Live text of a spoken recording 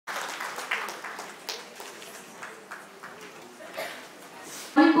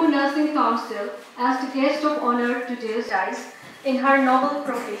Manipur Nursing Council as the guest of honor today's dice in her noble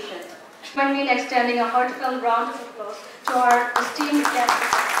profession. Join me in extending a heartfelt round of applause to our esteemed guest.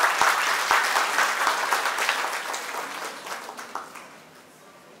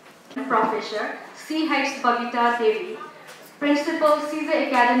 Professor C.H. Babita Devi, Principal, Caesar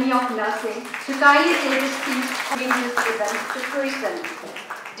Academy of Nursing, to kindly take his seat in this event to fruition.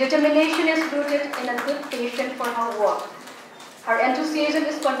 Determination is rooted in a good passion for her work. Her enthusiasm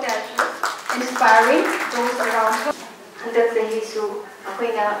is contagious, inspiring those around her. Handak sahisu,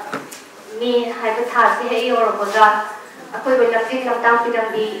 ako'y na mi haibata si hayo or boda, ako'y walapin lamtang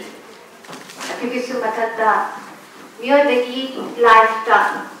pinambi, akikisu matata, miyoy bagi life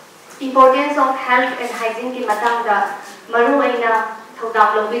ta. Importance of health and hygiene ki matang da maru aina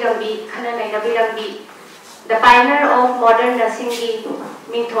thawdam longbirambi khana nainabirambi. The pioneer of modern nursing ki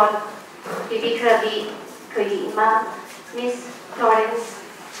mingthon bibikrabi koi ima Miss Florence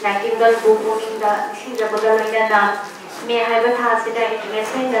Nightingale bubuning da sinjabaga loina me haibata sida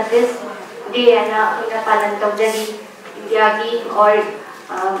international nurses day ana ina palan tawjari India ki or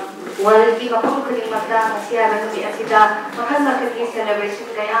world ki mapung kuling magda masya bagi asida makan makan ki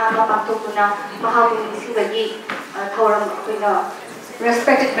celebration kaya mapagtutuna mahawin sibagi thoram kuina.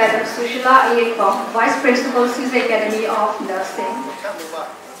 Respected Madam Sushila Ayekong, Vice Principal, Caesar Academy of Nursing,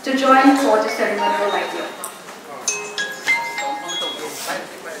 to join for the ceremonial lighting.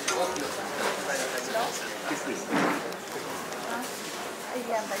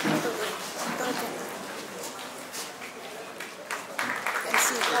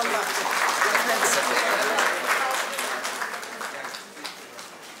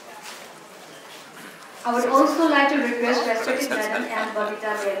 I would also like to request respected Madam and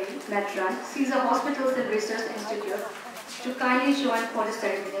Babita Devi, Matron, Caesar Hospitals and Research Institute, to kindly join for the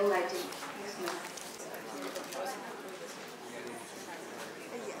ceremonial lighting. Yes, ma'am.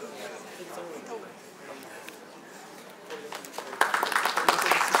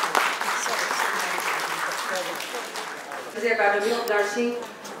 The Academy of Nursing,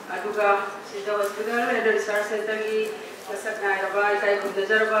 Aduga, Shija Hospital and Research Center ki Masaknairaba, Itai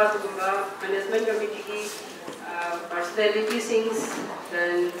Kundajaraba, Tuguba, Management Committee, personality things,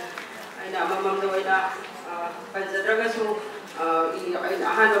 then Amam Noina, Panzadragasu,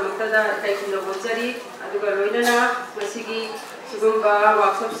 Ahano Maktada, Itai Kundabozari, Aduga Loinana, Masigi, Sugumba,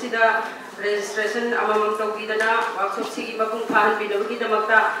 Workshop Sida, registration Amam Togidana, Workshop Sigi Bakung Pan, Bidavida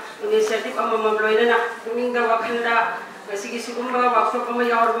Makta, Initiative Amam Loinana, doing the Wakanda. Masigi sigumba workshop ama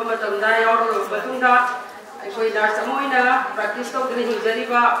yaurba matamda yaurba matungda aikoi nurse amoina practice tawduna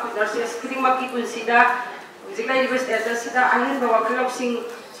hingzariba nurses khudingmaki punsida hujikla riba status sida ahinba wakhalopsing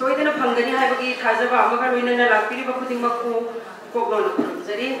soidana phangani haibagi thajaba amaga loinana lakpiriba khudingmakku koklona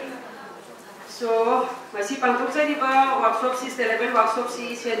khurumjari. So masi pangthokjariba workshop si level workshop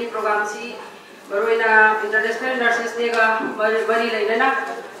si CNE program si baroina international nurses dega bari lainana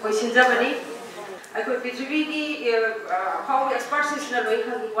koi sinjabani. I could be how experts is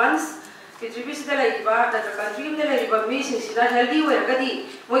once Pitribi is the Laiba, that the country in the Laiba means is that healthy way, Gadi,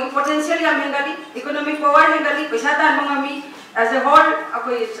 potentially Amengali, economic power Hengali, Pishata Mongami, as a whole,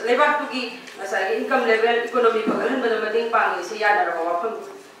 labor to give as an income level, economic power, and the Mading Pang is Yana or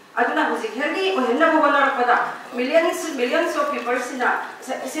Aduna was healthy or Henna millions of people in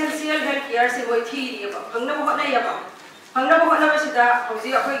essential health care, Savoy, Hangna Hangnabasida,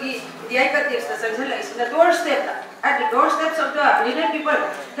 Hosi Akogi, the Icatives, the Central is the doorstep, at the doorsteps of the little people,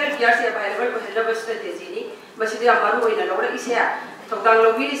 help Yarsi available for Helabasta Dezini, Basida Maru in a lower is here,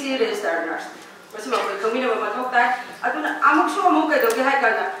 Tokang Lobisi registered nurse. Basima Tomino Matokta, Aduna Amuxo Muka, the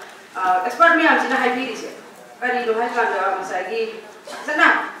Haikana, expert me in a high piece, very no Haikanda, Masagi,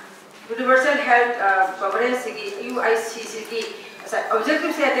 Sana, Universal Health Coverage, UICCT,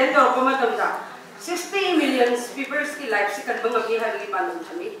 objective say attend or Comatomta. 60 million people's lives can bang abi hari panum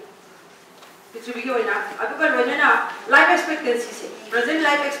thami pichubi ki oina aduga loina life expectancy present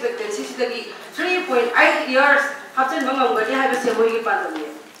life expectancy sidagi 3.8 years hapchen bangam gadi ha se moi ki panum ye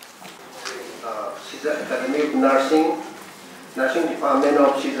Shija Academy of Nursing Department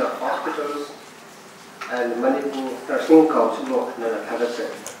of Shija Hospitals and Manipur Nursing Council of Nanathagase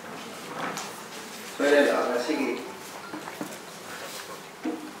so ina asigi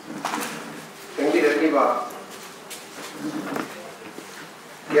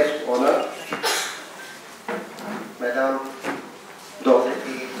guest honor, Madam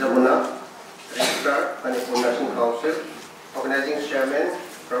Dorothy Zabuna, Registrar, Manipur Nursing Council, Organizing Chairman,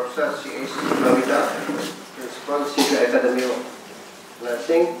 Professor C.H. Babita, Principal, Caesar Academy of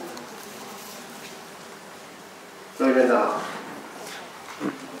Nursing, Loinana,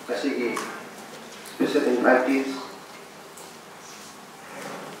 Kasigi, Special Invitees,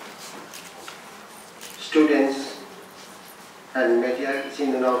 and media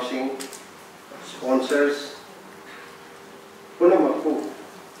announcing sponsors Punamaku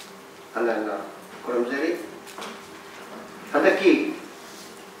Alana Kurumzeri Hadaki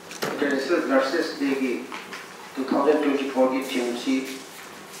International Nurses Day 2024 TMC,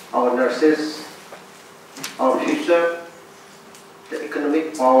 our nurses, our future, the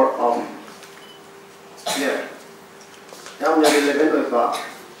economic power of here. Now, 11 of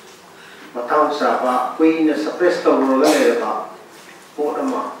Matang Saba, Queen suppressed the Rola,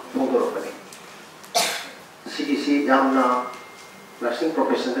 Portama, Fogoropani. CDC Yamna, nursing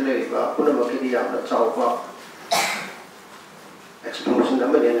professional, Punamakidi Yamna, Chaupa, explosion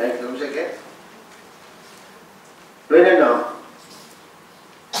number and I lose again. When I now,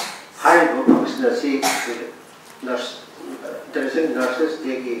 high professional nurse, there is a nurses,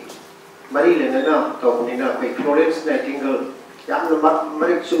 they Marie Lenana, Tomunina, Florence Nightingale, Yamna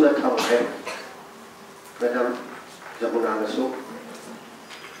Marik Suna Town, Madame Zamunana Soup.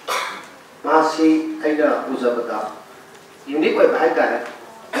 Masi Aina Uzabada. Unique way by Gana,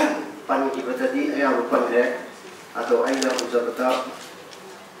 Paniki Batadi, Ayam Panhe, Ato Aina Uzabada.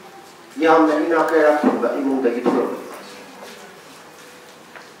 Yamna Inaka, but Imu the Gitro.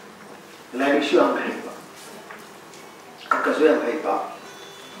 Larishu Amhaiba. Akazuam Haiba.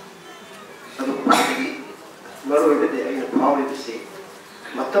 Maru in the power to see.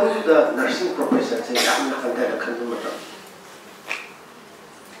 Matam the nursing profession say Yamna Kandana Kandumata.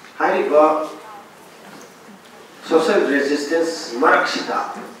 Hariba social resistance Marakshita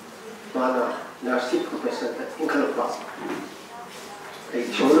Mana nursing profession in Kalapa.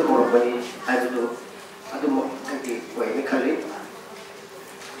 They show the company I do Adumo way Kali.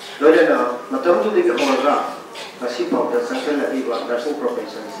 Lodena Matam to the Horra, a ship of the Central Iva nursing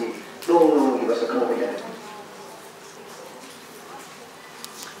profession see. No, he was a company.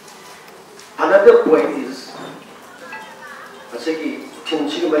 Another point is,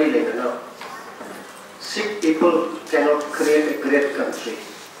 sick people cannot create a great country.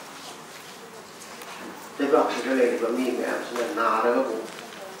 They were actually for me,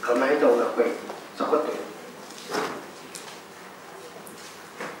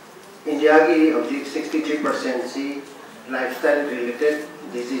 India of the 63% lifestyle related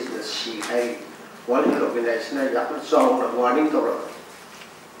diseases. She World Health Organization warning to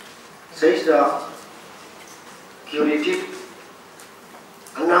says the curative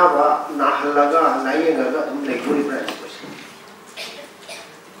Anava Nahalaga Nayangaga Nakuri branches.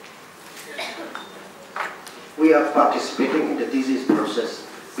 We are participating in the disease process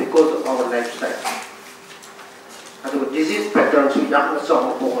because of our lifestyle. And the disease patterns we have not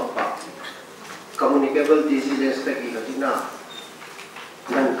communicable diseases like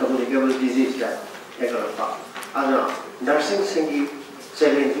non-communicable disease that and nursing singi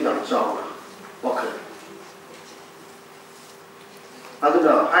challenge in song walk.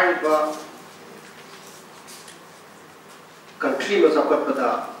 Aduna high country was a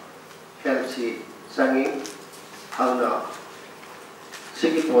pada healthy singing aduna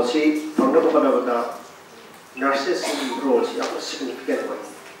sigi posi from the nurses roles in a significant way.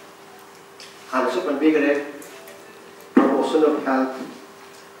 And also bigger promotion of health,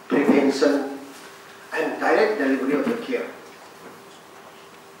 prevention, and direct delivery of the care.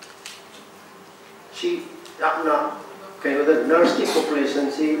 She the nursing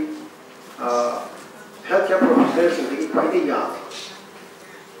population, healthcare professionals in quite young.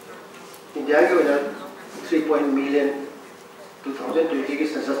 India is 3 million 2020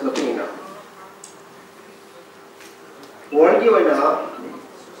 census looking now. World is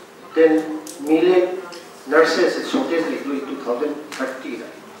 10 million nurses shortage in 2030.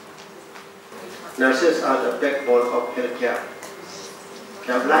 Nurses are the backbone of healthcare.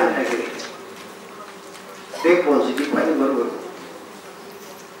 They are blind agri. Backbone is quite important.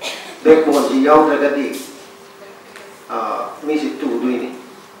 Backbone is young agri. Means to doing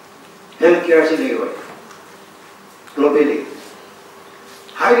healthcare is globally.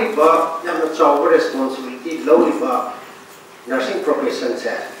 High riba, you have a responsibility. Low riba, nursing professions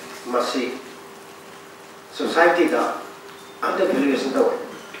must see. Society da undervaluation da way.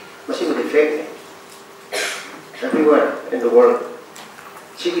 Must be defect everywhere in the world.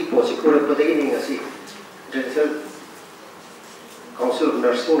 Chiki po sikure po degi ni ngasi. Dental Council of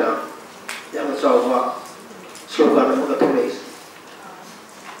Nursing na yang sawa slogan mo ka tulis.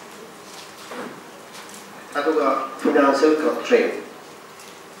 Ato ka financial constraint.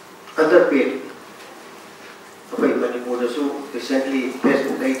 Underpaid. Okay, Manipur so recently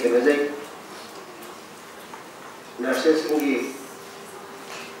Facebook ay kinazay. Nurses ingi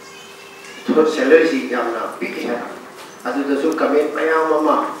third salary si yamna big hai. Adu dasu comment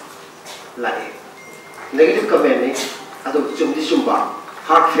mayamma lai. Negative comment ni adu chumdi chumba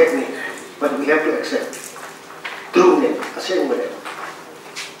hard fact ni, but we have to accept true ni aseng mane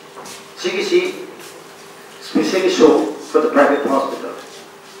sigi especially so for the private hospital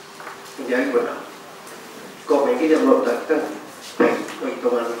India ki bana government ki develop tak kan koi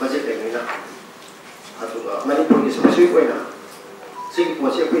tongan budget ni na adu Manipur ki specific koi na sigi ko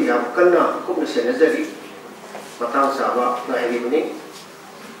se koi yam kan na ko ni senajari matang sawa na ini ni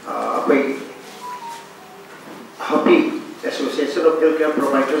koi Happy Association of Healthcare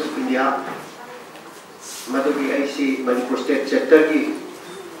Providers of India, Madhubi IC Manipur State Chapter की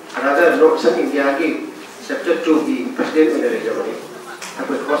rather Northern India की Chapter 2 की President में रह जाओगे, अब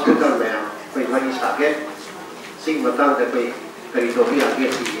hospital में कोई मरीज आगे, सिंह मतंग दे कोई करीबी आगे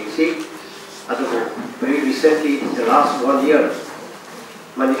सी, अतो very recently in the last 1 year,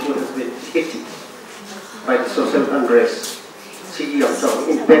 Manipur has been hit by the social unrest, CNE of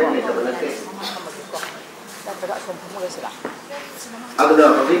impact में तब नते Agna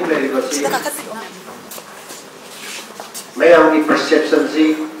public level mayamni perception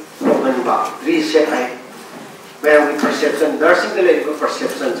si woman ba reset hai mayamni perception nursing level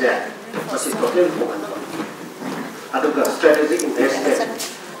perception je masi total woman ba aduga strategic investment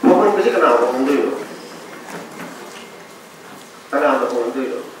woman mujhe kana hondu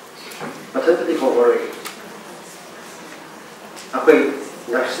mathan ti khobore apai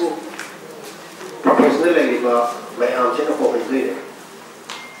nursing professional level mayam se no hondu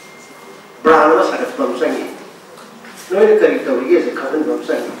brand ma sakat pam sangi noi ne kari tawri ye se khadan pam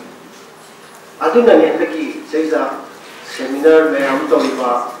sangi aduna ne taki seisa seminar mayam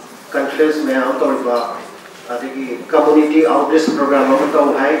tawriba conference mayam tawriba adigi community outreach program ma taw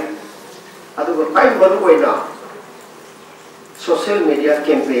hai adu pai maru oina social media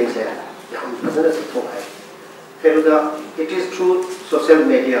campaign se yam phadana se thong hai feruda it is through social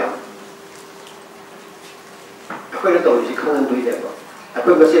media akhoi na tawri si khadan dui de ba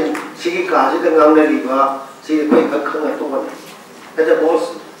akhoi masen sigi ka ji da ngam na ri ba si akhoi ka khang na to ba ne da boss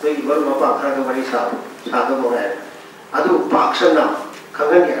nei bar ma pa khara ga bari sa do mo hai adu pakshan na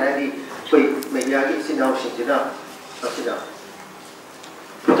khangan ge hai di koi media ki sinau sin jina asida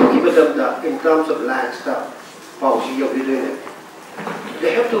to keep it up da in terms of lifestyle policy of the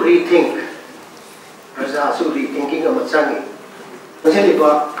they have to rethink raja su rethinking a machangi masali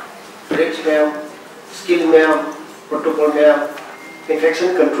ba rich ma'am skill ma'am protocol ma'am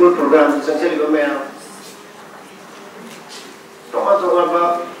infection control program essentially go ma'am toma ba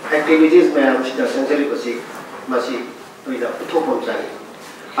activities ma'am shida essentially ko si masi toida thopom chai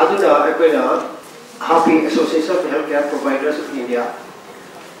aduna akoina happy association of healthcare providers of India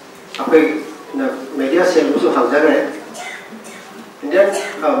apai na media cell su hangjaga Indian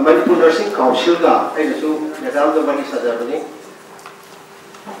Manipur Nursing Council ga aina su nadam da bani sajabani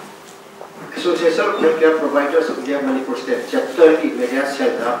Association of Healthcare Providers of India Manipur State Chapter की media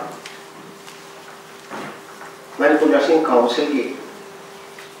cell da Manipur Nursing Council की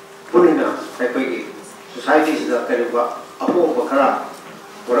punina apai की society da kariba apo bakara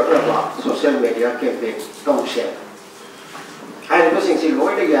warakna social media campaign tong share ai ko sing si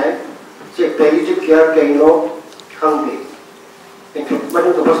loi de yai che palliative care kai no khangbi in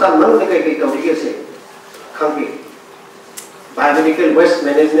manu to hospital manu de kai tau ri se khangbi biomedical waste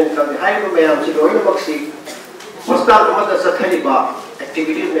management khangbi hai ko mayam si loi no baksi hospital ma da sathali ba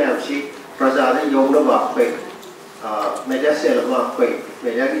activities mayam si praja de yong no ba kai media cell ba kai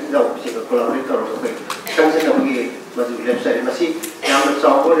media ki dau si ko collaborate karo kai sang se no gi maju left side masi yam no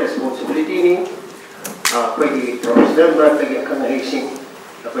chaw responsibility ni kai professional ba ta gi khang hai sing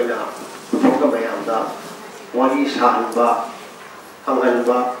apai na phok ka mayam da wali san ba hangan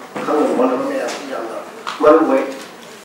ba khang no ma no mayam yam da maru wai